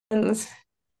And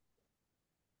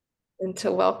to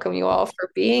welcome you all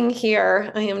for being here.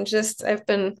 I've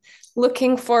been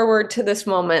looking forward to this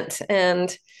moment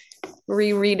and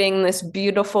rereading this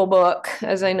beautiful book,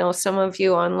 as I know some of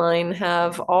you online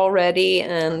have already,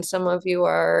 and some of you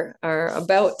are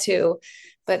about to.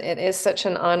 But it is such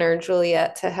an honor,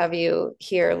 Juliet, to have you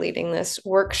here leading this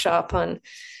workshop on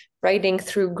writing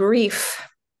through grief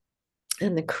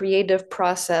and the creative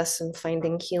process and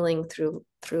finding healing through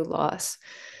loss.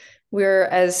 We're,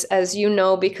 as you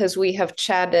know, because we have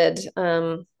chatted,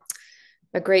 a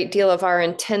great deal of our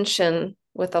intention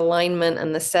with alignment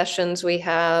and the sessions we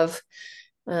have,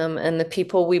 and the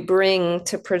people we bring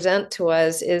to present to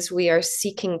us, is we are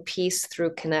seeking peace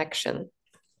through connection.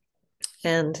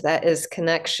 And that is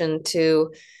connection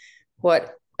to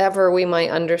whatever we might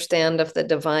understand of the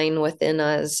divine within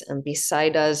us and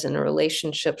beside us, in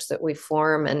relationships that we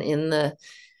form, and in the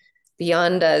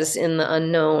beyond us, in the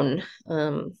unknown,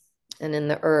 and in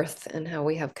the earth, and how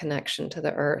we have connection to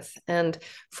the earth. And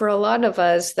for a lot of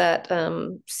us, that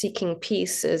seeking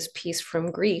peace is peace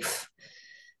from grief,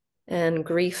 and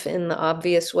grief in the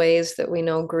obvious ways that we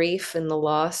know grief, in the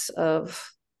loss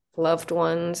of loved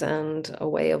ones and a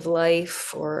way of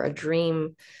life or a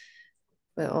dream,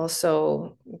 but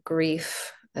also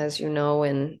grief, as you know,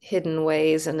 in hidden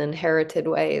ways and inherited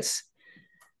ways.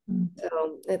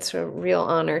 So it's a real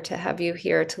honor to have you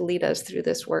here to lead us through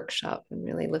this workshop. I'm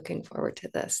really looking forward to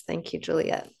this. Thank you,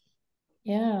 Juliet.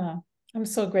 Yeah, I'm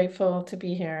so grateful to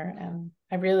be here. And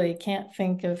I really can't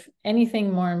think of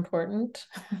anything more important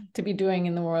to be doing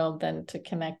in the world than to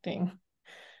connecting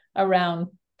around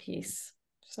peace.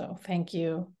 So thank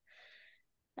you.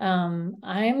 I'm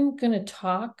going to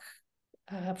talk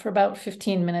for about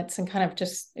 15 minutes and kind of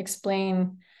just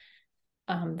explain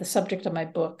the subject of my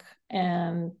book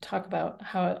and talk about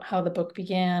how the book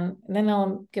began. And then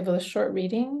I'll give a short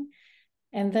reading.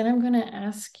 And then I'm going to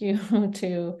ask you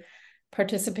to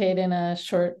participate in a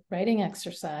short writing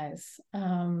exercise.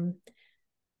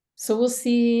 So we'll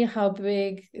see how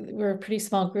big. We're a pretty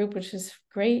small group, which is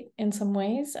great in some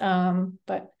ways,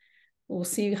 but we'll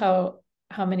see how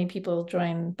many people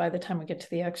join by the time we get to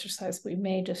the exercise. We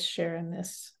may just share in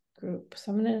this group.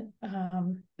 So I'm going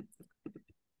to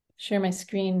share my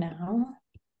screen now.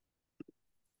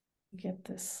 Get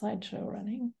this slideshow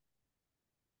running.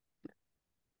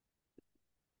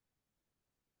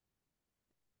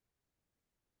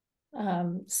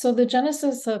 So the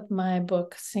genesis of my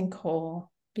book, Sinkhole,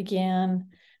 began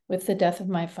with the death of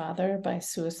my father by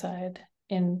suicide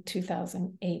in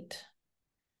 2008.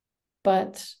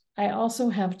 But I also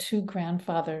have two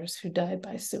grandfathers who died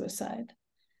by suicide.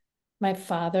 My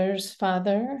father's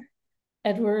father,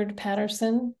 Edward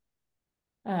Patterson,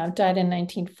 died in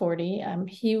 1940.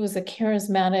 He was a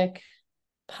charismatic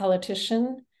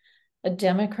politician, a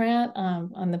Democrat,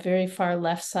 on the very far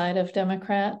left side of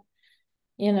Democrat,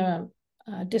 in a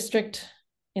district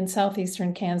in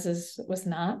southeastern Kansas that was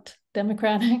not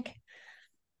Democratic.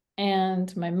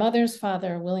 And my mother's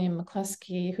father, William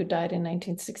McCluskey, who died in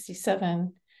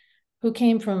 1967, who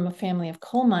came from a family of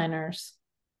coal miners.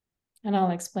 And I'll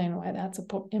explain why that's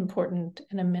important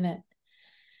in a minute.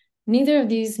 Neither of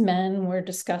these men were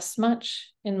discussed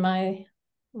much in my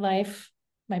life.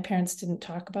 My parents didn't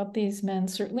talk about these men,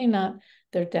 certainly not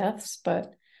their deaths,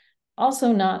 but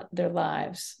also not their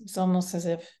lives. It's almost as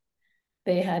if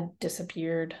they had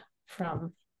disappeared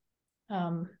from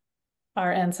our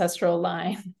ancestral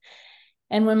line.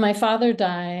 And when my father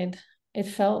died, it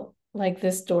felt like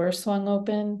this door swung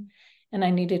open and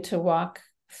I needed to walk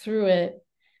through it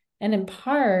and in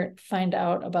part find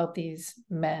out about these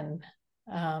men.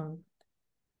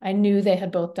 I knew they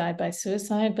had both died by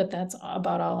suicide, but that's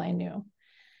about all I knew.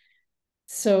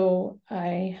 So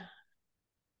I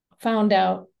found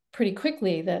out pretty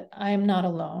quickly that I am not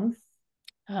alone.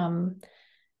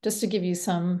 Just to give you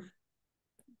some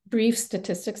brief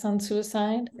statistics on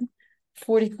suicide,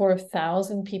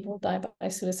 44,000 people die by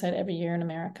suicide every year in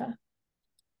America.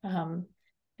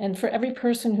 And for every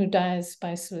person who dies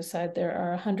by suicide, there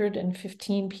are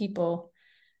 115 people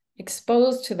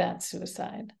exposed to that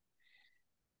suicide.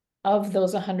 Of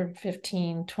those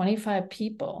 115, 25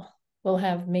 people will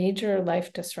have major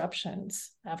life disruptions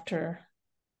after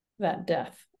that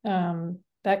death.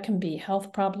 That can be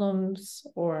health problems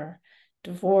or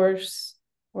divorce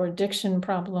or addiction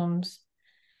problems.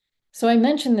 So I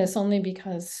mention this only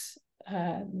because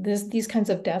these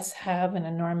kinds of deaths have an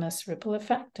enormous ripple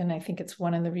effect. And I think it's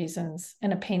one of the reasons,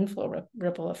 and a painful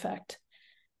ripple effect.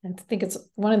 And I think it's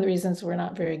one of the reasons we're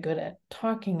not very good at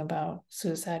talking about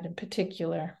suicide in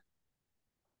particular.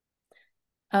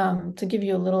 To give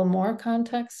you a little more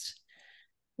context,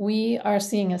 we are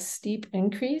seeing a steep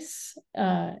increase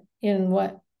in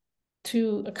what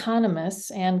two economists,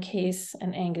 Anne Case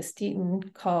and Angus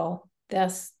Deaton, call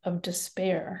deaths of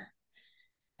despair.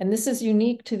 And this is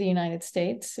unique to the United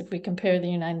States. If we compare the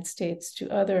United States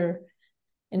to other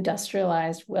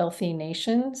industrialized, wealthy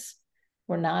nations,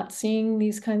 we're not seeing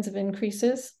these kinds of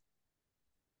increases.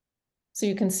 So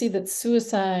you can see that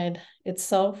suicide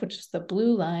itself, which is the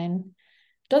blue line,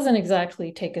 doesn't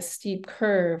exactly take a steep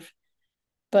curve,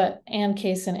 but Anne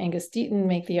Case and Angus Deaton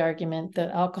make the argument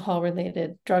that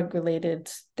alcohol-related,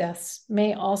 drug-related deaths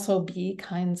may also be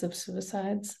kinds of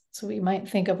suicides. So we might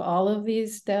think of all of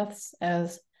these deaths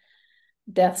as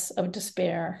deaths of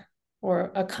despair or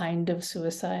a kind of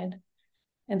suicide.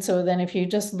 And so then if you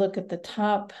just look at the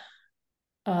top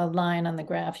line on the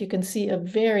graph, you can see a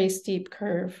very steep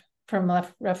curve from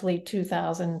roughly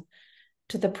 2000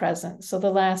 to the present, so the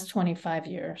last 25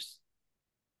 years.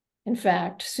 In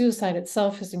fact, suicide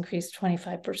itself has increased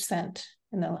 25%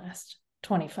 in the last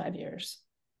 25 years.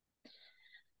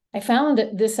 I found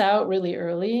this out really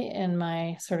early in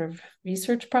my sort of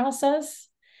research process,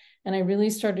 and I really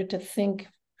started to think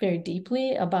very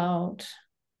deeply about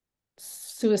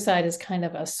suicide as kind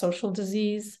of a social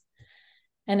disease.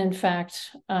 And in fact,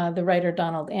 the writer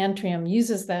Donald Antrim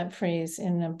uses that phrase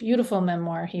in a beautiful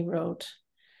memoir he wrote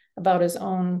about his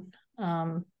own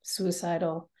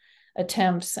suicidal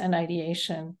attempts and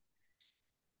ideation.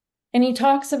 And he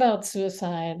talks about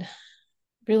suicide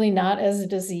really not as a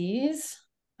disease,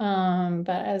 but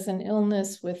as an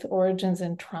illness with origins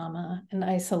in trauma and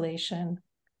isolation.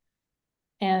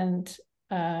 And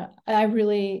I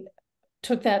really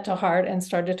took that to heart and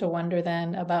started to wonder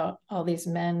then about all these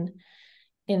men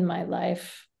in my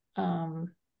life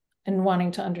and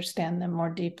wanting to understand them more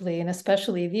deeply, and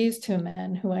especially these two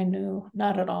men who I knew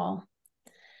not at all.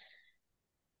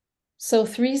 So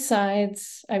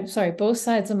both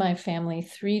sides of my family,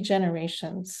 3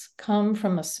 generations, come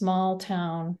from a small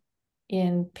town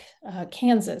in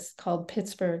Kansas called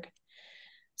Pittsburgh.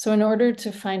 So in order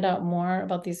to find out more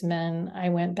about these men, I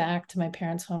went back to my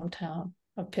parents' hometown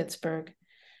of Pittsburgh.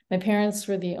 My parents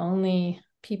were the only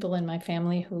people in my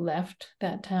family who left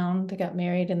that town. They got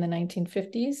married in the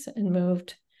 1950s and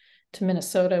moved to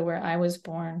Minnesota, where I was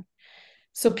born.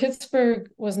 So Pittsburgh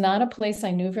was not a place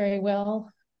I knew very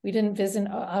well. We didn't visit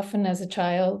often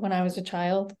when I was a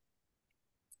child.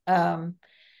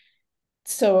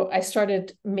 So I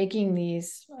started making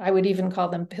these, I would even call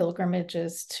them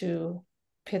pilgrimages to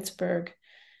Pittsburgh,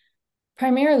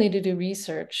 primarily to do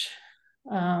research.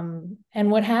 And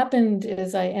what happened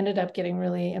is I ended up getting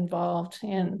really involved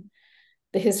in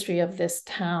the history of this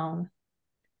town.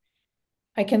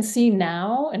 I can see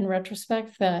now in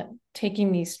retrospect that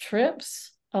taking these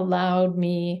trips allowed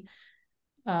me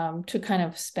to kind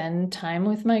of spend time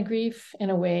with my grief in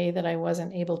a way that I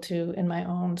wasn't able to in my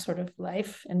own sort of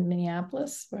life in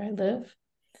Minneapolis, where I live.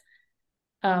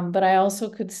 But I also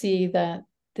could see that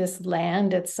this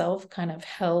land itself kind of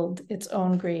held its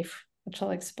own grief, which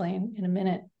I'll explain in a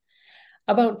minute.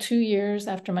 About 2 years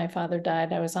after my father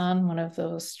died, I was on one of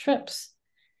those trips,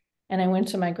 and I went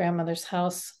to my grandmother's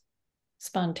house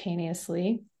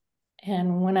spontaneously.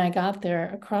 And when I got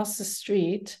there, across the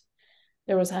street,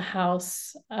 there was a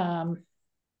house that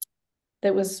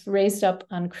was raised up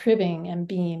on cribbing and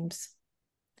beams.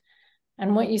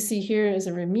 And what you see here is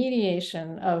a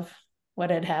remediation of what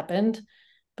had happened,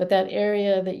 but that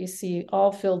area that you see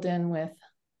all filled in with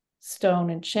stone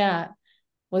and chat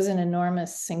was an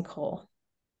enormous sinkhole.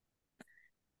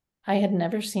 I had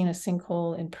never seen a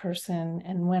sinkhole in person,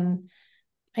 and when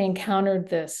I encountered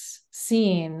this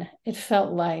scene, it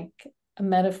felt like a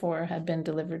metaphor had been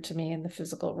delivered to me in the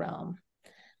physical realm.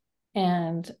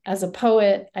 And as a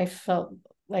poet, I felt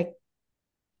like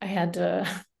I had to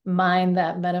mine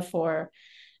that metaphor.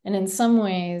 And in some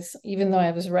ways, even though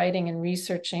I was writing and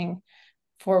researching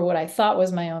for what I thought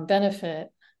was my own benefit,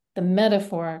 the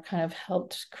metaphor kind of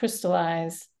helped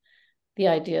crystallize the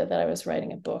idea that I was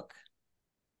writing a book.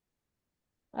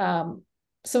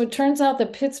 So it turns out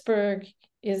that Pittsburgh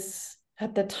is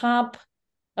at the top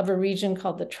of a region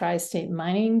called the Tri-State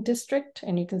Mining District.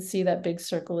 And you can see that big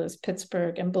circle is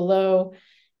Pittsburgh. And below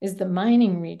is the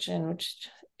mining region, which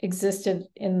existed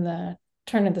in the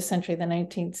turn of the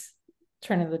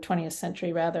 20th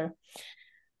century rather.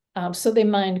 So they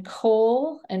mined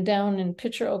coal, and down in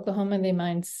Pitcher, Oklahoma, they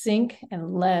mined zinc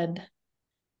and lead.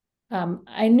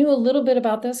 I knew a little bit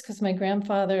about this because my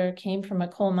grandfather came from a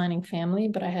coal mining family,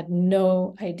 but I had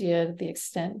no idea the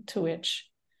extent to which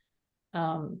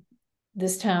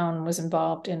this town was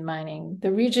involved in mining.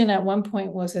 The region at one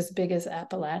point was as big as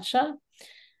Appalachia.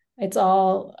 It's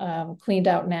all cleaned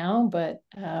out now, but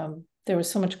there was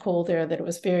so much coal there that it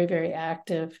was very, very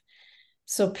active.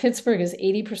 So Pittsburgh is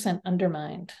 80%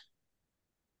 undermined,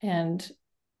 and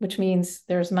which means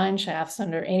there's mine shafts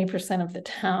under 80% of the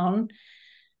town.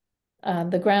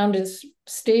 The ground is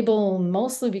stable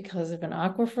mostly because of an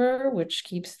aquifer, which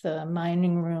keeps the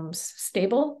mining rooms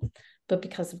stable. But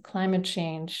because of climate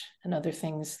change and other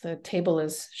things, the table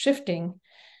is shifting.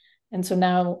 And so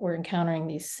now we're encountering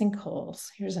these sinkholes.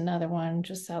 Here's another one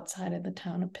just outside of the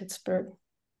town of Pittsburgh.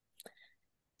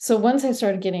 So once I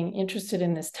started getting interested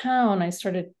in this town, I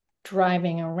started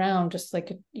driving around just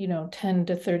like, 10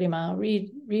 to 30 mile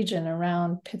region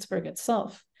around Pittsburgh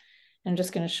itself. I'm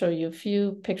just going to show you a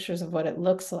few pictures of what it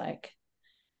looks like.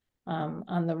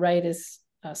 On the right is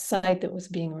a site that was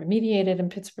being remediated in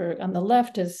Pittsburgh. On the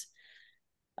left is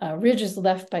ridges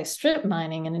left by strip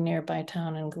mining in a nearby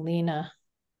town in Galena.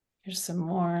 Here's some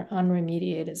more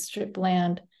unremediated strip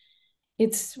land.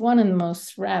 It's one of the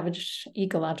most ravaged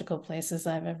ecological places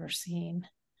I've ever seen.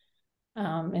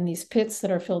 In these pits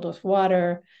that are filled with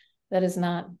water that is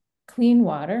not clean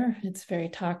water. It's very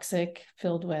toxic,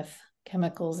 filled with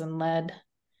chemicals and lead.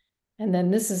 And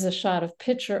then this is a shot of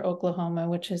Pitcher, Oklahoma,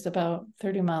 which is about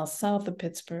 30 miles south of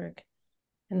Pittsburgh.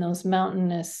 And those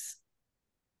mountainous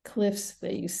cliffs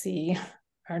that you see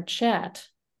are chat.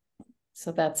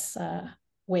 So that's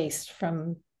waste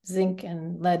from zinc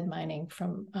and lead mining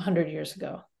from 100 years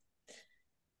ago.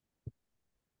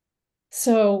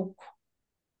 So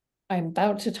I'm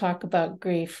about to talk about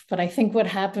grief, but I think what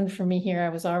happened for me here, I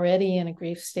was already in a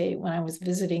grief state when I was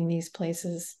visiting these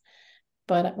places.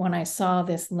 But when I saw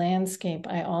this landscape,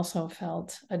 I also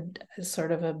felt a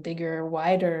sort of a bigger,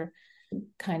 wider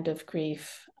kind of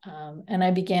grief. And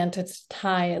I began to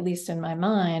tie, at least in my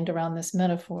mind, around this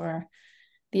metaphor,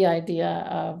 the idea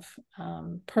of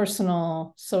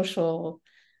personal, social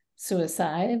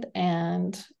suicide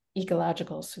and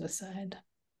ecological suicide.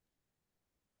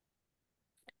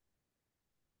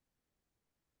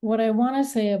 What I want to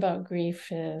say about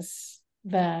grief is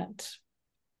that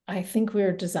I think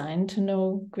we're designed to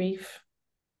know grief.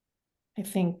 I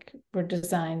think we're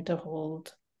designed to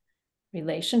hold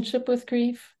relationship with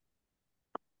grief.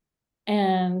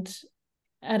 And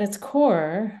at its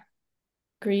core,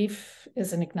 grief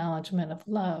is an acknowledgement of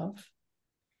love.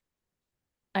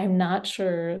 I'm not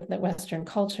sure that Western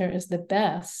culture is the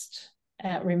best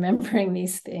at remembering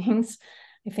these things.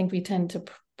 I think we tend to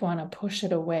want to push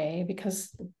it away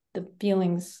because the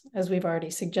feelings, as we've already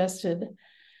suggested,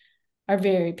 are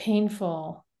very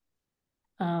painful.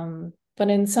 But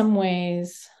in some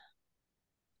ways,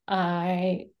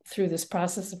 I, through this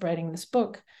process of writing this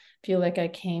book, feel like I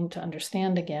came to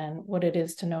understand again what it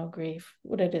is to know grief,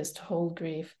 what it is to hold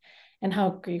grief, and how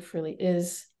grief really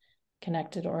is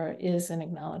connected or is an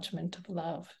acknowledgement of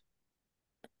love.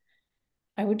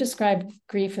 I would describe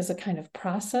grief as a kind of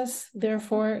process,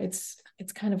 therefore. It's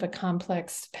kind of a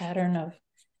complex pattern of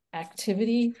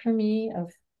activity for me,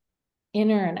 of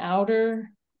inner and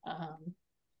outer,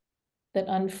 that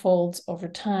unfolds over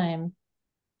time.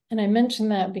 And I mention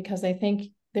that because I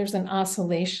think there's an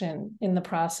oscillation in the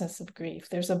process of grief.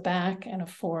 There's a back and a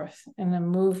forth and a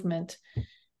movement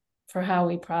for how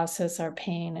we process our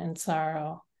pain and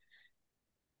sorrow.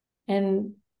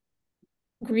 And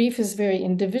grief is very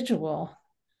individual.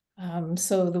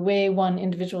 So the way one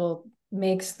individual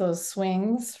makes those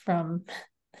swings from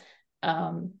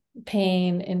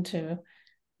pain into,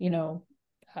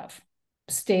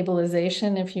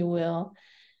 stabilization, if you will,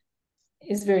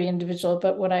 is very individual.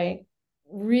 But what I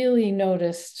really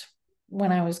noticed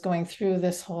when I was going through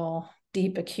this whole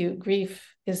deep acute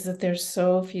grief is that there's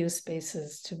so few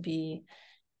spaces to be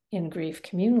in grief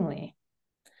communally.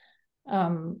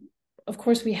 Of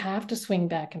course, we have to swing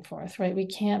back and forth, right? We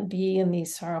can't be in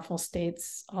these sorrowful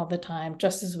states all the time,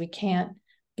 just as we can't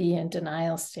be in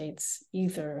denial states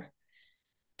either.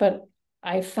 But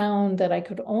I found that I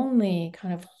could only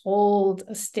kind of hold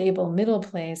a stable middle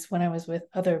place when I was with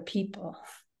other people.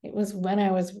 It was when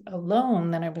I was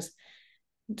alone that I was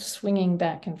swinging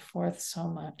back and forth so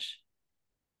much.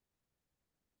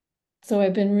 So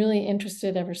I've been really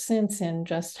interested ever since in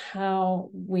just how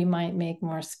we might make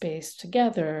more space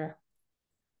together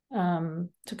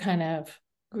to kind of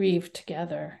grieve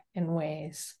together in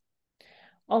ways.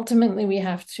 Ultimately, we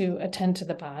have to attend to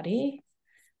the body.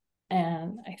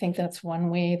 And I think that's one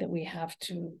way that we have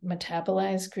to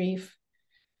metabolize grief.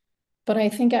 But I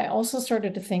think I also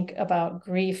started to think about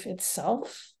grief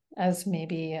itself as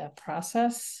maybe a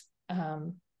process,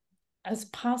 as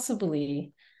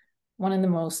possibly one of the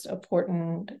most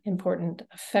important,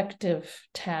 effective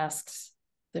tasks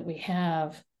that we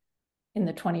have in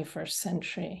the 21st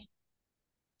century.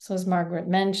 So as Margaret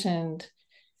mentioned,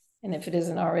 and if it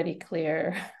isn't already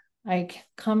clear, I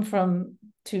come from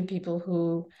two people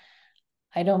who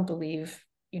I don't believe,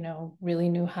 really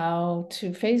knew how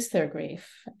to face their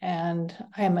grief. And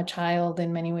I am a child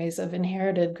in many ways of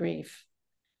inherited grief.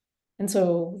 And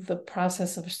so the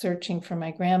process of searching for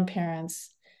my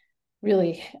grandparents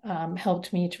really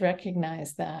helped me to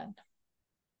recognize that.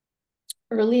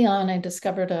 Early on, I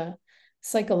discovered a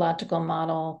psychological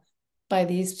model by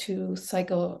these two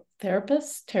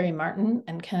psychotherapists, Terry Martin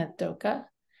and Kenneth Doka.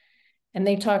 And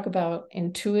they talk about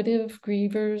intuitive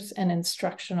grievers and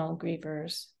instructional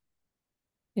grievers.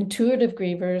 Intuitive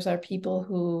grievers are people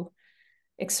who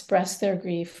express their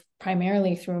grief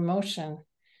primarily through emotion.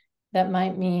 That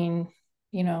might mean,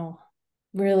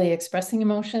 really expressing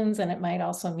emotions, and it might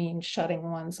also mean shutting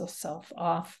oneself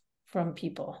off from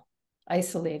people,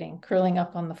 isolating, curling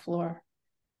up on the floor.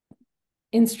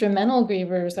 Instrumental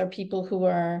grievers are people who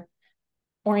are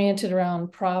oriented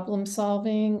around problem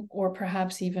solving, or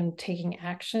perhaps even taking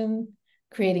action,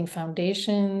 creating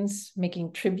foundations,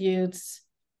 making tributes,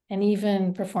 and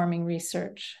even performing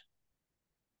research.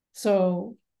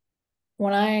 So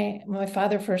when my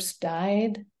father first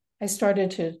died, I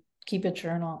started to keep a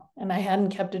journal, and I hadn't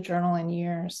kept a journal in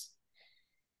years.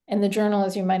 And the journal,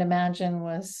 as you might imagine,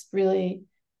 was really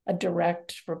a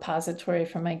direct repository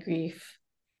for my grief,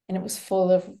 and it was full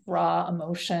of raw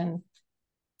emotion.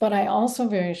 But I also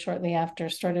very shortly after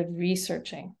started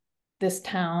researching this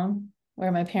town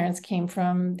where my parents came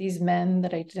from, these men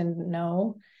that I didn't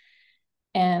know.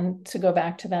 And to go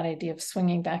back to that idea of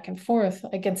swinging back and forth,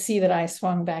 I could see that I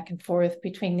swung back and forth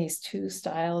between these two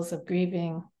styles of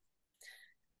grieving.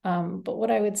 But what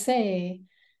I would say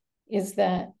is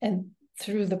that, and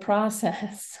through the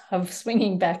process of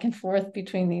swinging back and forth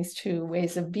between these two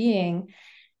ways of being,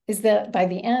 is that by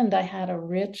the end, I had a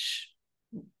rich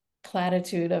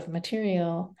platitude of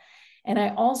material. And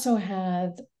I also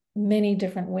had many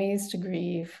different ways to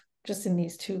grieve just in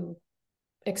these two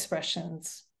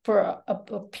expressions for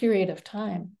a period of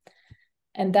time.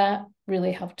 And that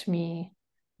really helped me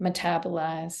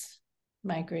metabolize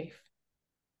my grief.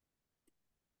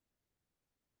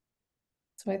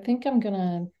 So I think I'm going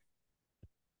to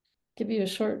give you a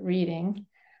short reading.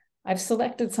 I've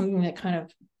selected something that kind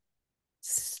of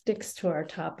sticks to our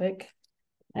topic.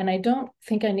 And I don't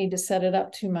think I need to set it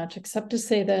up too much, except to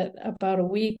say that about a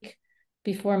week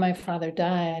before my father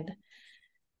died,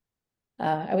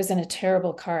 I was in a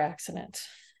terrible car accident.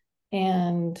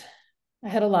 And I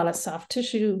had a lot of soft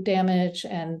tissue damage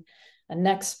and a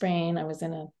neck sprain. I was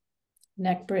in a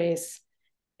neck brace.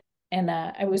 And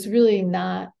I was really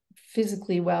not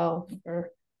physically well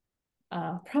for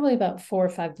probably about 4 or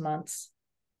 5 months.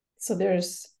 So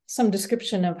there's some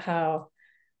description of how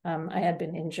I had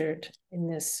been injured in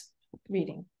this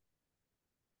reading.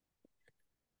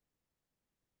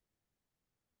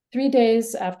 3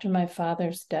 days after my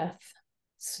father's death,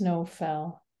 snow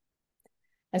fell.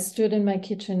 I stood in my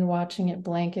kitchen watching it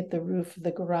blanket the roof of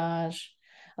the garage,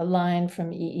 a line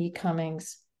from E. E.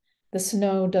 Cummings. The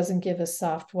snow doesn't give a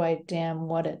soft white damn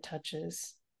what it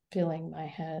touches, filling my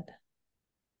head.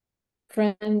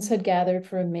 Friends had gathered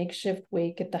for a makeshift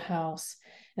wake at the house,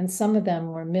 and some of them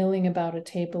were milling about a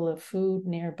table of food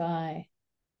nearby.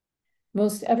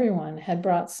 Most everyone had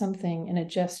brought something in a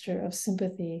gesture of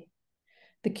sympathy.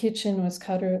 The kitchen was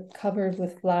covered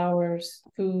with flowers,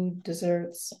 food,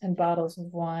 desserts, and bottles of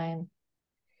wine.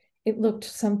 It looked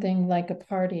something like a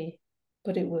party,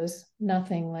 but it was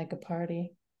nothing like a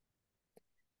party.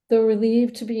 Though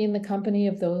relieved to be in the company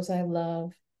of those I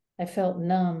love, I felt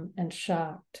numb and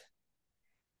shocked.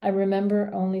 I remember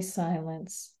only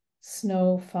silence,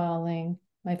 snow falling,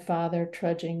 my father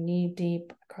trudging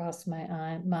knee-deep across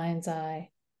my mind's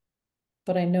eye.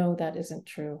 But I know that isn't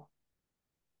true.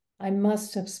 I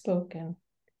must have spoken.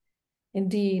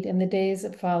 Indeed, in the days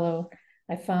that follow,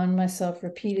 I found myself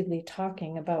repeatedly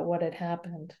talking about what had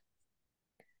happened.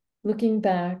 Looking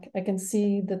back, I can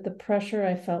see that the pressure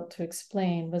I felt to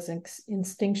explain was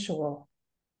instinctual,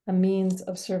 a means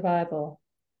of survival.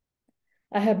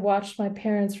 I had watched my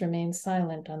parents remain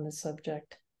silent on the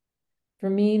subject. For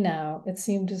me now, it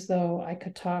seemed as though I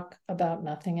could talk about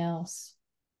nothing else.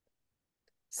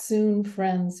 Soon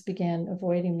friends began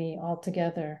avoiding me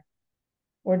altogether,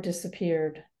 or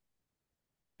disappeared.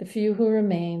 The few who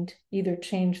remained either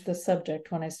changed the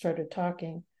subject when I started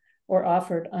talking or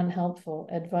offered unhelpful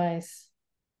advice.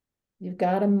 You've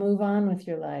got to move on with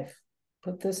your life.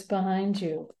 Put this behind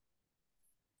you.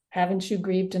 Haven't you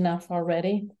grieved enough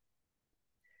already?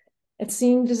 It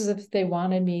seemed as if they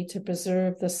wanted me to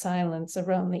preserve the silence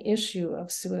around the issue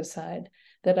of suicide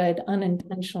that I'd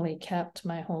unintentionally kept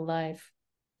my whole life.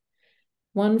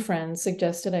 One friend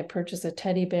suggested I purchase a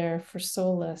teddy bear for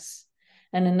solace,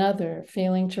 and another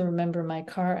failing to remember my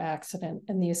car accident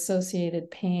and the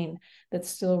associated pain that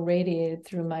still radiated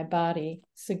through my body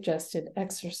suggested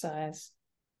exercise.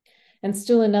 And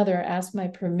still another asked my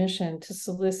permission to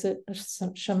solicit a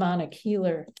shamanic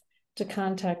healer to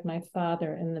contact my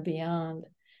father in the beyond,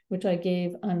 which I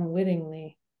gave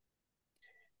unwittingly.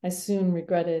 I soon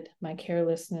regretted my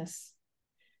carelessness.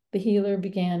 The healer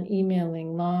began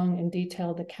emailing long and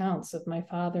detailed accounts of my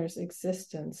father's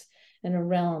existence in a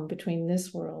realm between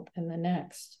this world and the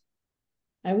next.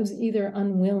 I was either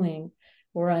unwilling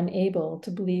or unable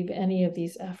to believe any of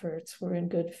these efforts were in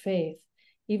good faith,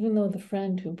 even though the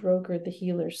friend who brokered the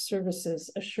healer's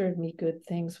services assured me good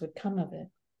things would come of it.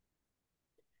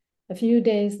 A few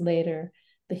days later,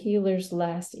 the healer's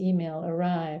last email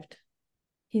arrived.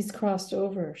 "He's crossed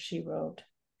over," she wrote.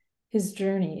 "His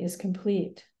journey is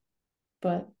complete.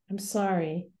 But I'm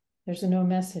sorry, there's no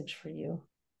message for you."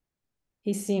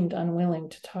 He seemed unwilling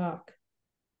to talk.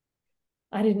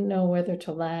 I didn't know whether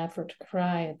to laugh or to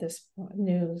cry at this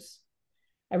news.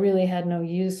 I really had no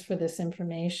use for this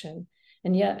information,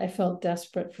 and yet I felt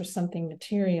desperate for something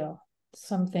material,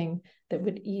 something that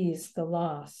would ease the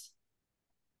loss.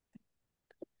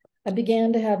 I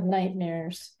began to have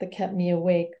nightmares that kept me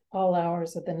awake all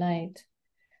hours of the night.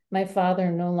 My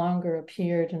father no longer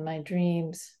appeared in my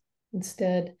dreams.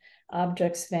 Instead,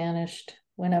 objects vanished,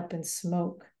 went up in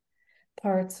smoke.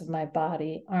 Parts of my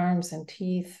body, arms and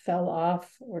teeth, fell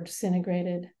off or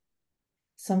disintegrated.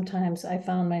 Sometimes I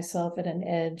found myself at an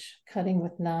edge, cutting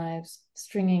with knives,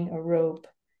 stringing a rope,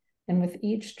 and with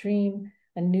each dream,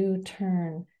 a new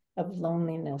turn of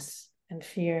loneliness and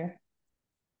fear.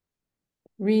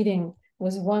 Reading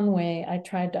was one way I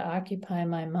tried to occupy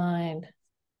my mind,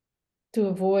 to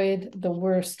avoid the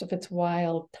worst of its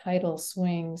wild tidal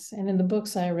swings. And in the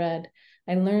books I read,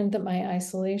 I learned that my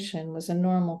isolation was a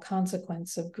normal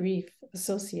consequence of grief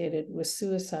associated with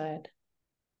suicide.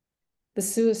 The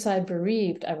suicide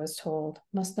bereaved, I was told,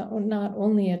 must not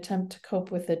only attempt to cope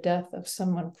with the death of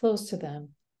someone close to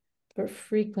them, but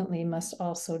frequently must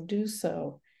also do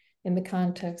so in the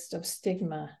context of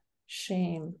stigma,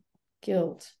 shame,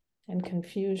 guilt, and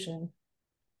confusion.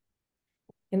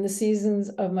 In the seasons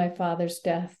of my father's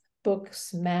death,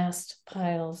 books massed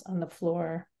piles on the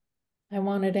floor. I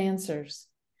wanted answers.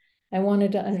 I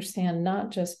wanted to understand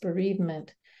not just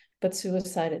bereavement, but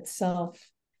suicide itself.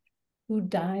 Who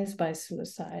dies by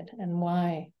suicide and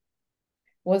why?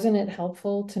 Wasn't it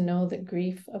helpful to know that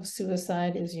grief of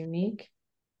suicide is unique?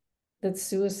 That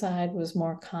suicide was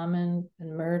more common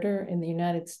than murder in the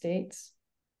United States?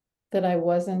 That I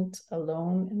wasn't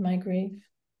alone in my grief?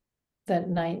 That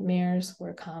nightmares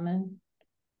were common?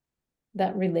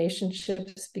 That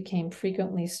relationships became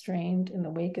frequently strained in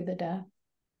the wake of the death?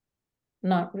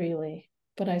 Not really,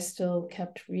 but I still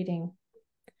kept reading.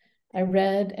 I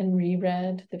read and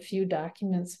reread the few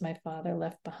documents my father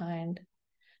left behind,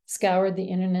 scoured the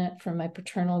internet for my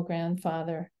paternal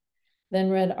grandfather, then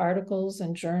read articles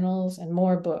and journals and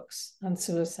more books on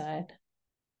suicide.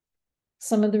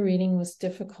 Some of the reading was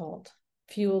difficult,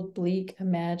 fueled bleak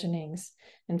imaginings,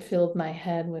 and filled my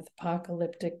head with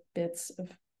apocalyptic bits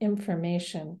of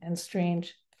information and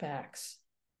strange facts.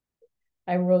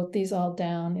 I wrote these all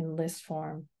down in list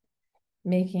form,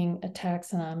 making a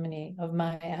taxonomy of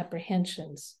my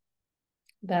apprehensions.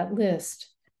 That list,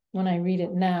 when I read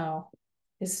it now,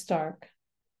 is stark.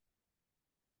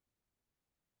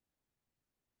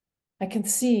 I can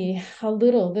see how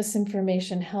little this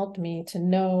information helped me to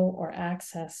know or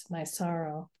access my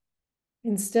sorrow.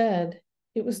 Instead,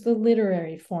 it was the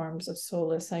literary forms of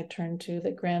solace I turned to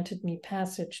that granted me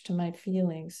passage to my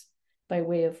feelings by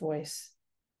way of voice.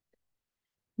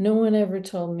 No one ever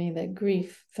told me that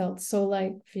grief felt so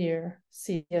like fear,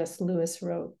 C.S. Lewis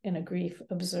wrote in A Grief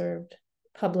Observed,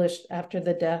 published after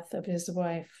the death of his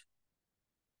wife.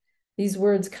 These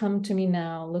words come to me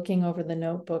now, looking over the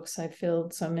notebooks I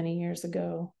filled so many years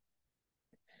ago.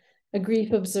 A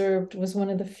Grief Observed was one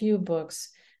of the few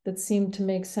books that seemed to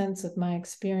make sense of my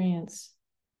experience.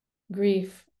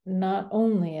 Grief not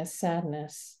only as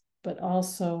sadness, but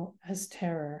also as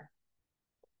terror.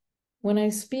 When I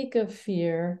speak of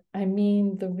fear, I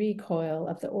mean the recoil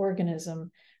of the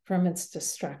organism from its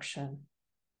destruction,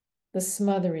 the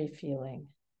smothery feeling,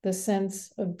 the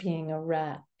sense of being a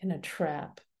rat in a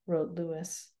trap, wrote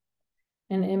Lewis,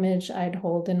 an image I'd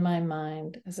hold in my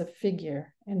mind as a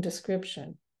figure and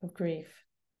description of grief.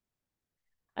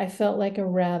 I felt like a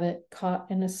rabbit caught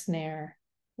in a snare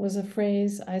was a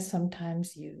phrase I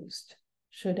sometimes used,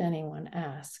 should anyone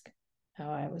ask how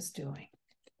I was doing.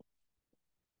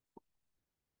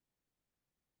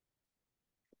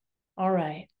 All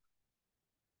right.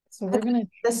 So we're going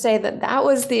To say that that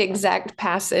was the exact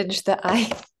passage that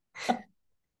I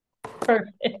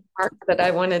perfect. marked that I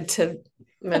wanted to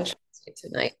mention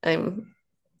tonight. I'm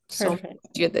so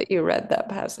Perfect. glad that you read that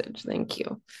passage. Thank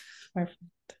you. Perfect.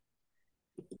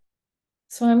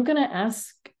 So I'm going to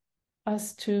ask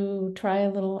us to try a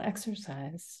little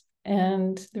exercise.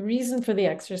 And the reason for the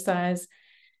exercise,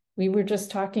 we were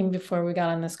just talking before we got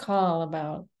on this call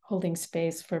about holding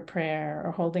space for prayer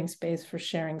or holding space for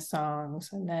sharing songs,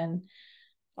 and then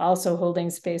also holding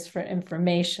space for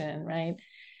information, right?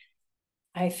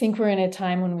 I think we're in a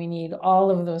time when we need all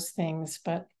of those things,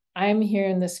 but I'm here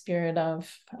in the spirit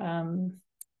of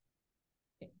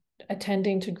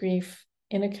attending to grief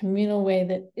in a communal way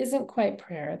that isn't quite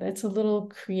prayer, that's a little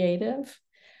creative,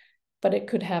 but it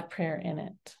could have prayer in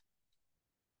it.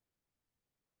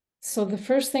 So the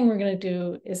first thing we're going to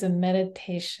do is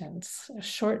a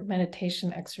short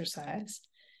meditation exercise.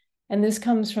 And this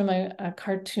comes from a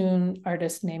cartoon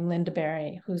artist named Linda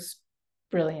Berry, who's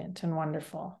brilliant and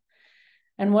wonderful.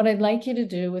 And what I'd like you to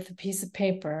do with a piece of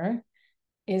paper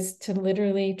is to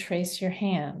literally trace your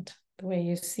hand, the way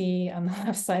you see on the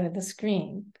left side of the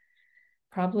screen.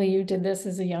 Probably you did this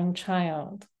as a young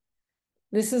child.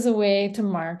 This is a way to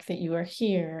mark that you are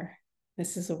here.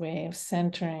 This is a way of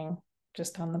centering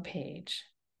just on the page.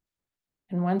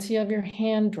 And once you have your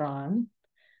hand drawn,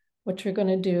 what you're going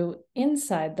to do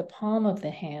inside the palm of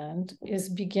the hand is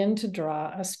begin to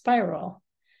draw a spiral.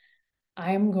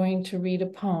 I'm going to read a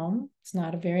poem. It's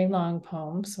not a very long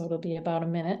poem, so it'll be about a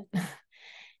minute.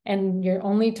 And your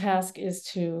only task is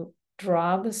to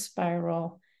draw the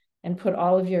spiral and put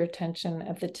all of your attention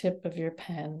at the tip of your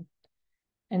pen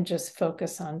and just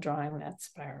focus on drawing that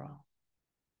spiral.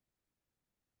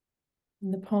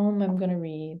 And the poem I'm going to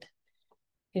read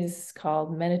is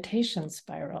called Meditation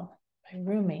Spiral by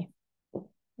Rumi.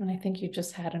 And I think you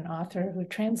just had an author who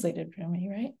translated Rumi,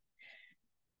 right?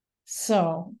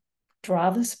 So draw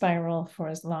the spiral for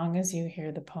as long as you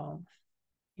hear the poem.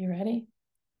 You ready?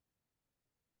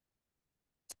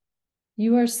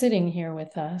 You are sitting here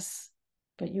with us,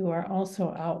 but you are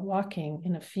also out walking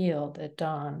in a field at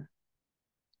dawn.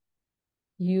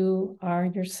 You are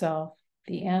yourself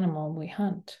the animal we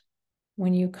hunt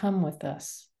when you come with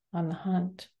us on the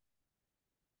hunt.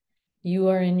 You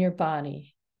are in your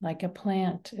body, like a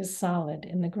plant is solid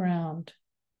in the ground,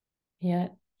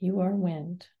 yet you are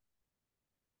wind.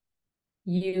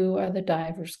 You are the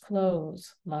diver's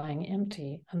clothes lying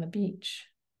empty on the beach.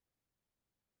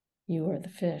 You are the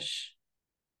fish.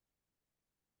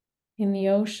 In the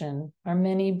ocean are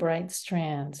many bright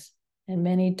strands and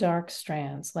many dark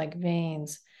strands like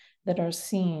veins that are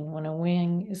seen when a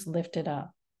wing is lifted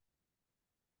up.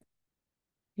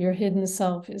 Your hidden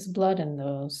self is blood in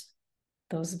those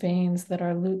veins that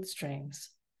are lute strings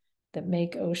that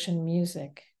make ocean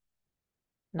music,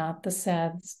 not the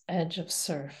sad edge of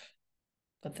surf,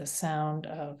 but the sound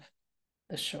of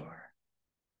the shore.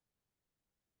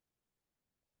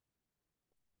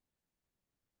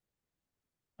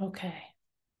 Okay.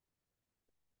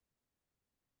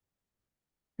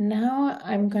 Now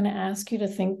I'm going to ask you to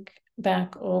think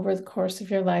back over the course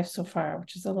of your life so far,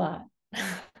 which is a lot,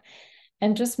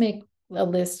 and just make a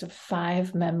list of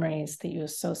 5 memories that you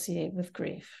associate with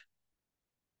grief.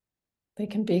 They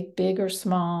can be big or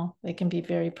small. They can be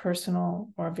very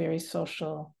personal or very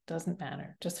social. Doesn't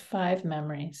matter. Just 5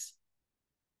 memories.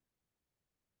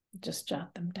 Just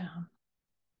jot them down.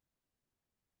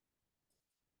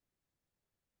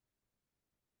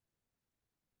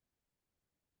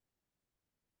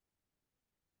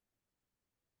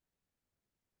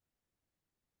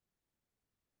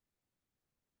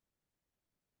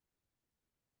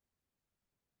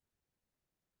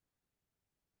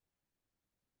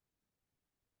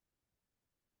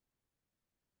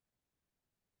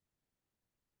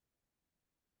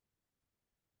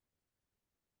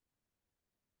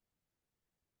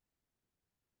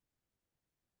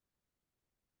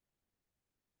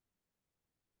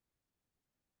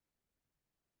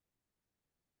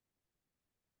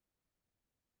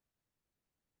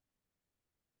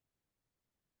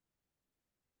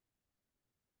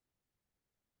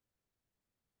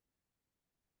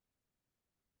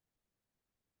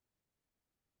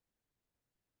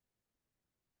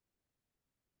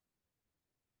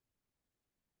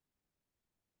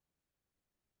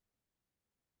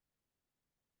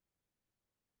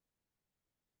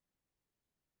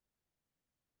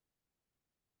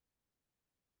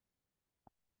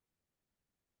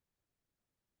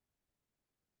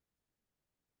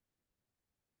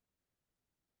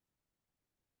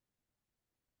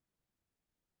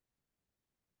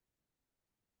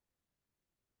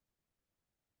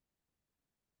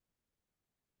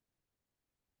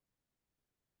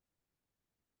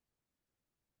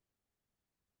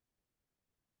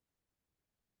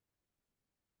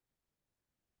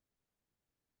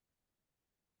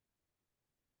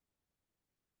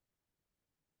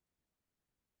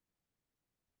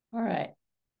 All right.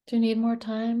 Do you need more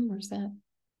time, or does that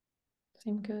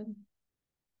seem good?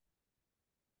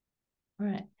 All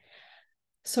right.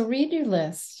 So read your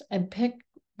list and pick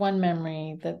one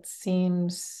memory that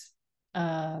seems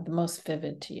the most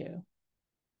vivid to you.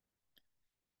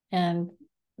 And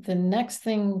the next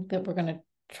thing that we're going to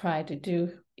try to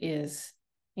do is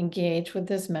engage with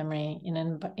this memory in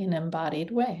an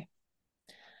embodied way.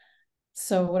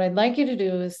 So what I'd like you to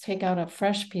do is take out a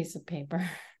fresh piece of paper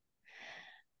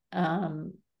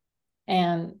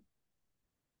and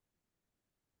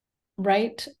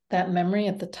write that memory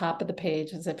at the top of the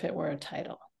page as if it were a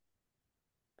title.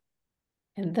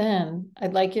 And then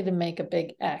I'd like you to make a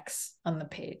big X on the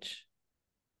page.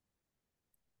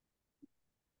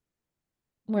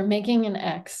 We're making an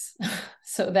X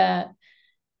so that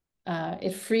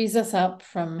it frees us up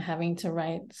from having to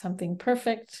write something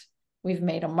perfect. We've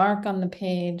made a mark on the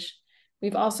page.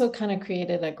 We've also kind of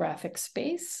created a graphic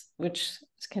space, which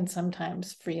can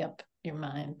sometimes free up your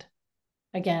mind.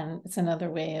 Again, it's another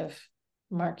way of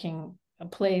marking a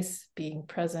place, being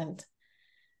present.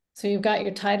 So you've got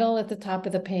your title at the top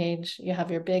of the page. You have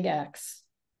your big X.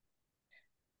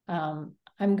 I'm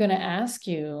going to ask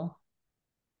you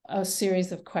a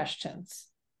series of questions.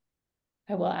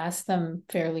 I will ask them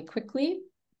fairly quickly.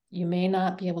 You may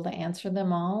not be able to answer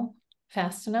them all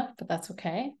fast enough, but that's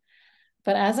okay.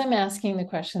 But as I'm asking the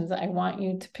questions, I want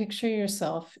you to picture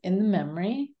yourself in the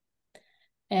memory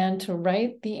and to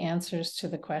write the answers to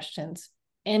the questions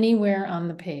anywhere on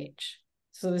the page.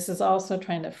 So this is also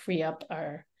trying to free up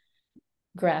our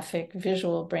graphic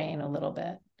visual brain a little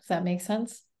bit. Does that make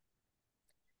sense?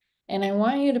 And I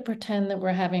want you to pretend that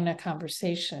we're having a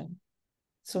conversation.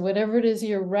 So whatever it is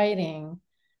you're writing,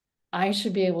 I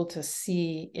should be able to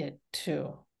see it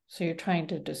too. So you're trying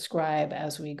to describe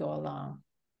as we go along.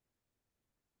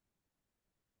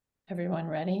 Everyone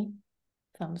ready?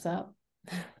 Thumbs up.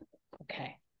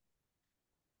 Okay.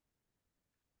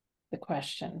 The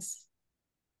questions.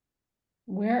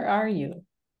 Where are you?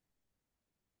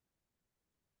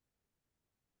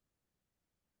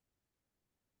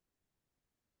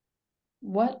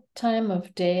 What time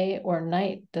of day or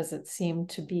night does it seem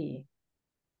to be?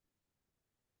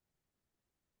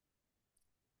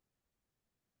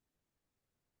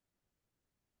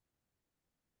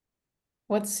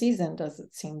 What season does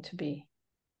it seem to be?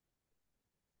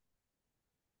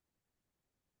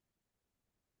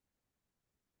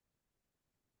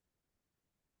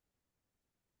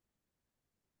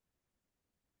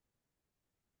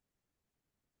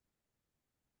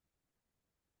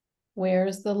 Where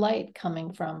is the light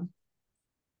coming from?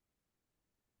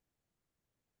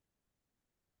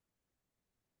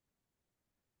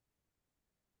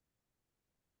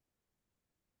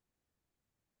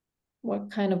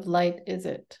 What kind of light is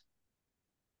it?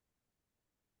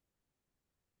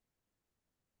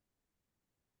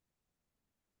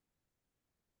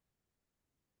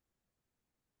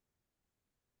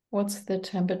 What's the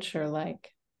temperature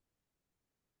like?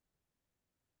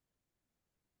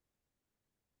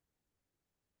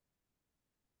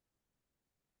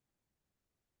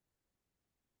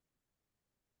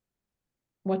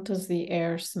 What does the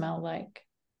air smell like?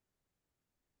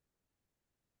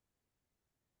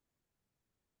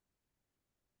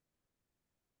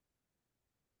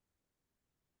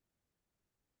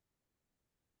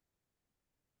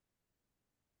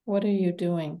 What are you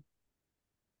doing?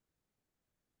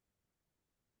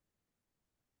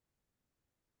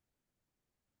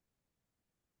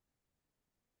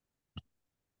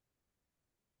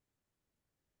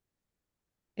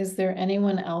 Is there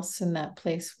anyone else in that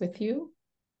place with you?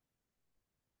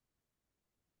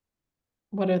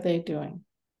 What are they doing?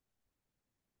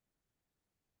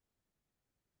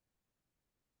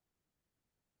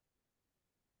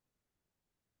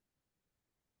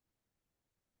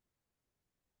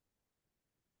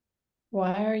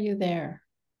 Why are you there?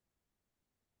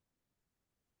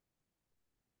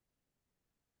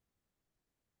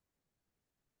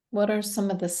 What are some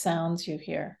of the sounds you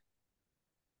hear?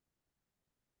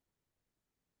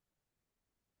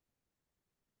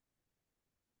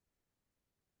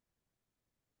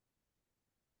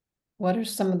 What are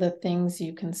some of the things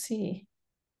you can see?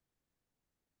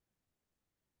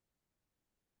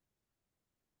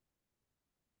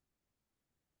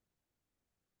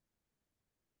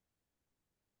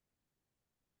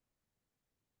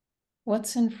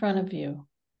 What's in front of you?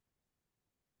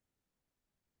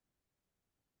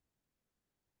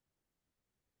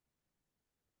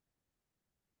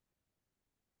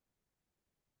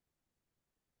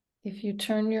 If you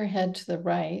turn your head to the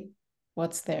right,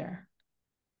 what's there?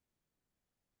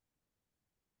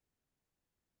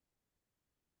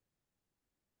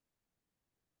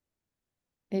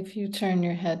 if you turn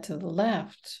your head to the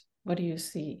left, what do you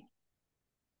see?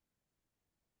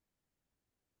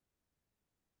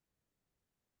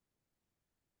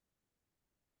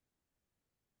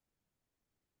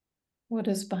 What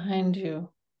is behind you?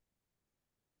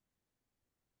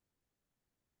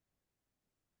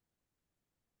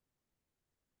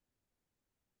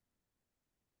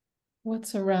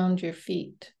 What's around your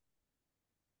feet?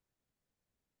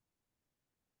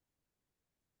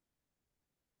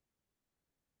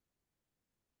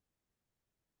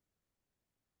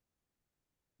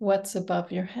 What's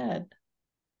above your head?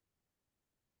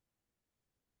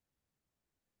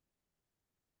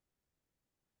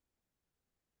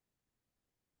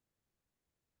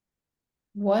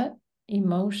 What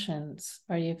emotions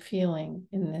are you feeling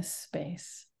in this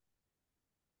space?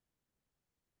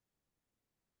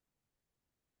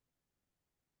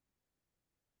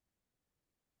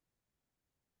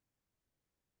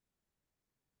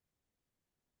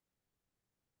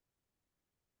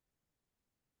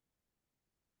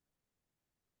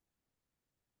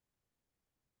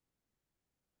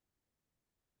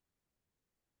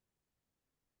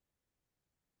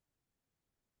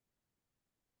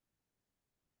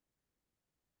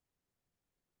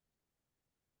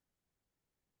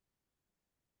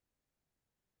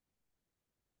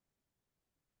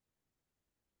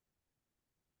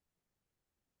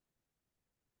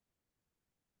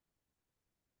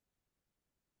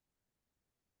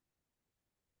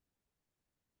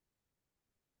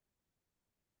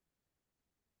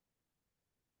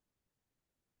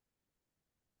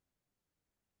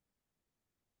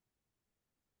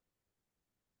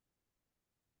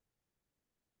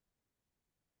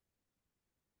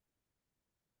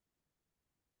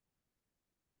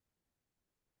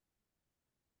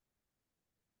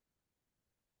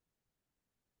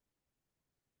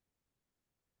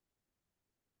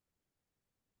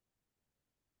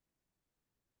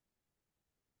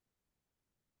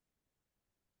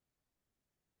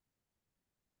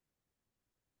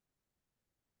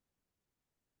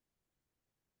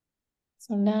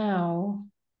 So now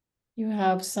you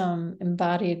have some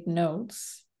embodied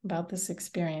notes about this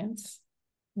experience.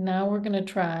 Now we're going to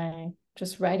try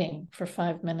just writing for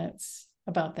 5 minutes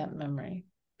about that memory.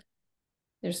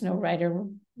 There's no right or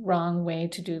wrong way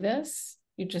to do this.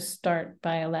 You just start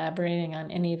by elaborating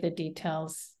on any of the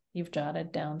details you've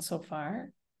jotted down so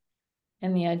far.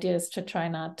 And the idea is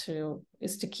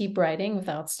to keep writing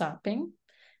without stopping,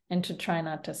 and to try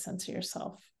not to censor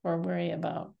yourself or worry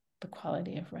about the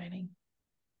quality of writing.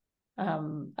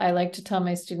 I like to tell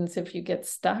my students, if you get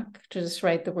stuck, to just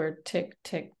write the word tick,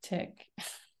 tick, tick,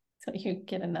 so you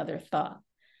get another thought.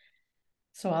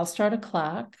 So I'll start a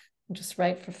clock and just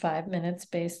write for 5 minutes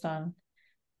based on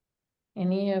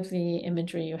any of the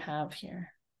imagery you have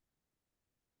here.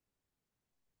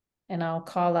 And I'll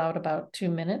call out about 2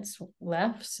 minutes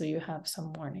left, so you have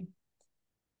some warning.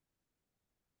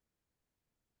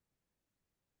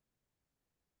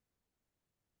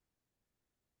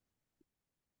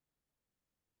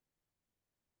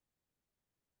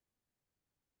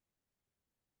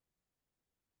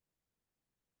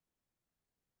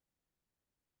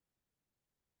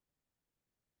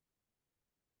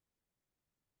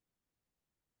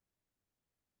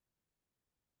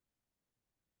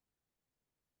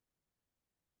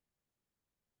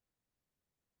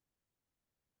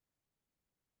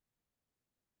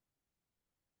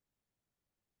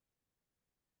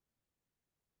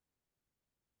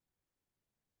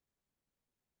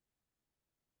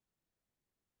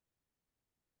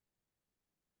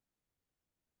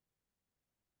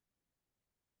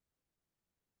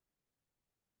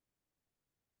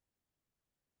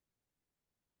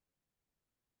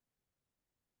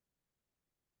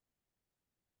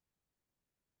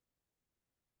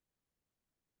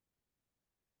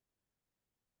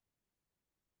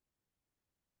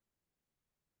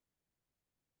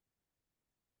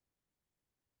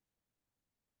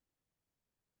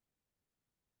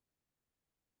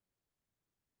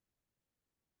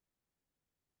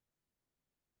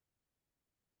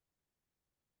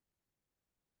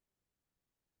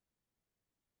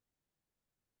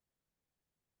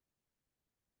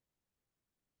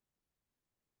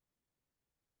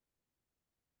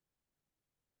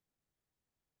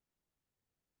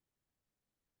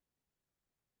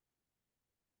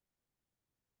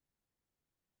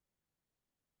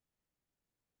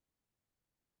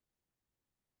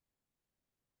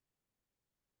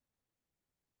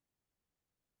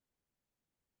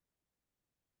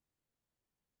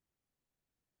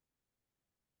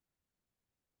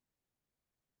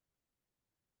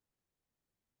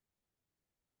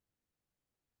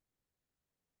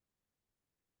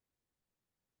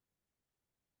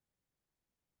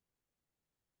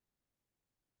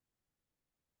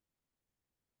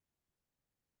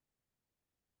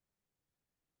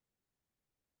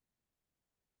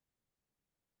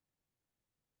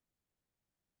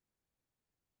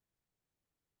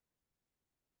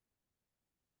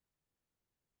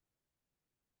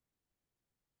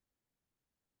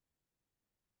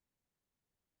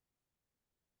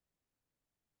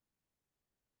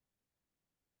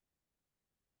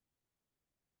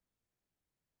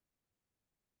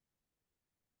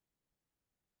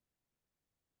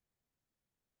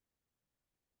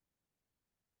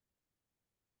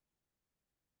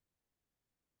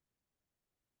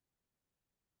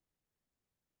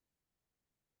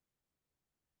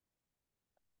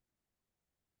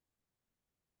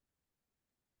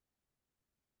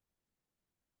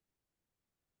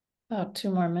 About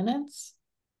 2 more minutes.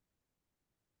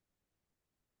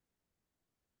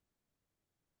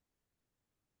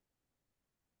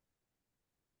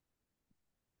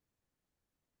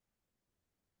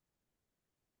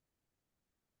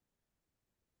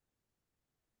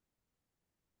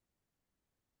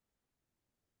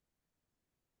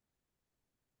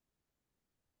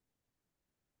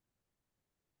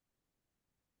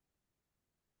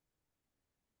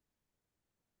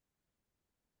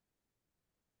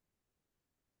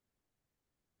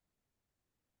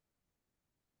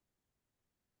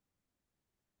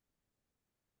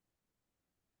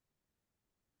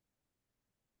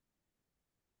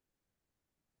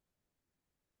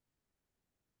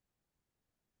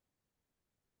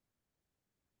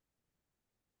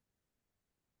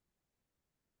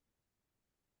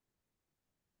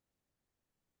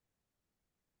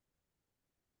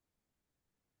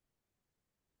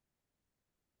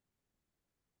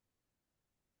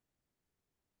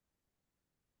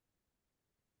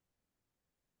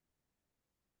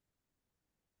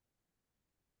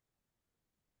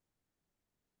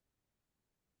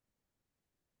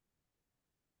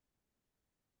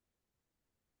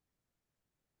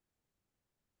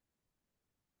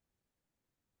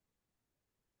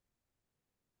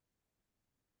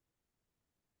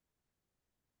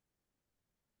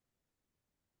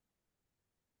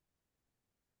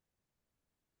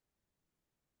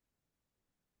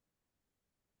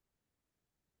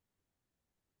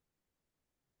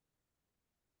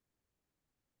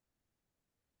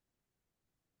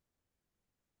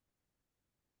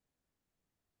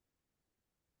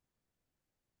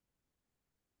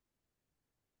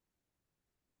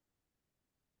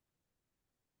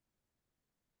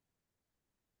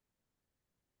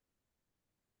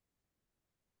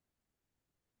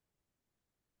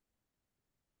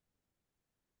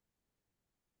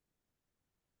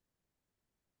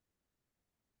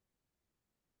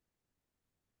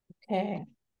 Okay,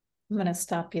 I'm going to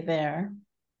stop you there.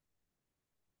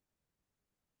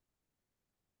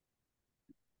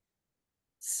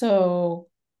 So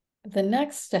the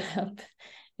next step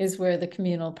is where the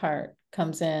communal part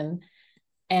comes in.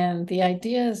 And the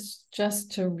idea is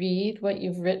just to read what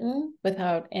you've written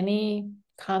without any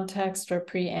context or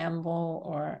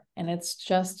preamble, and it's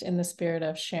just in the spirit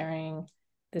of sharing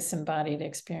this embodied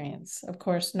experience. Of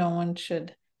course, no one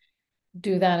should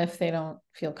do that if they don't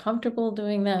feel comfortable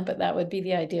doing that, but that would be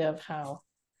the idea of how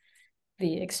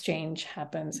the exchange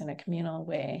happens in a communal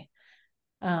way.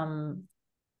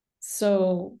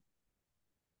 So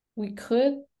we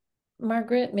could,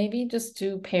 Margaret, maybe just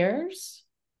do pairs,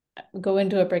 go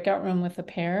into a breakout room with a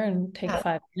pair and take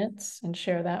 5 minutes and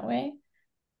share that way.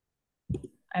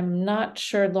 I'm not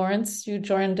sure, Lawrence, you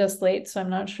joined us late, so I'm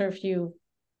not sure if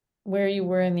where you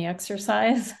were in the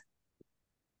exercise.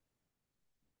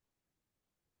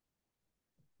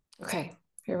 Okay,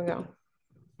 here we go.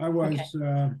 I was,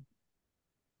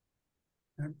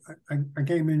 I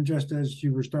came in just as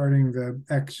you were starting the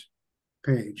X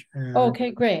page.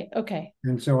 Okay, great. Okay.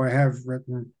 And so I have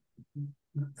written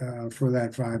for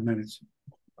that 5 minutes.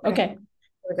 Okay. Here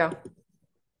we go.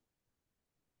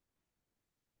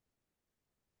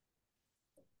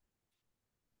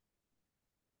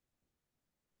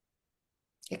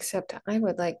 Except I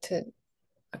would like to,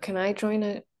 can I join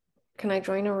a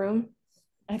room?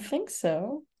 I think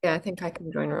so. Yeah, I think I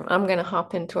can join a room. I'm gonna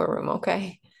hop into a room,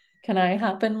 okay? Can I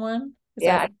hop in one?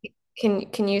 Yeah,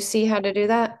 can you see how to do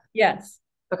that? Yes.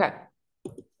 Okay.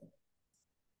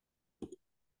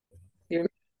 You're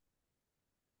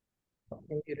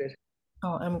muted.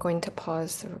 Oh, I'm going to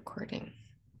pause the recording.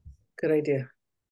 Good idea.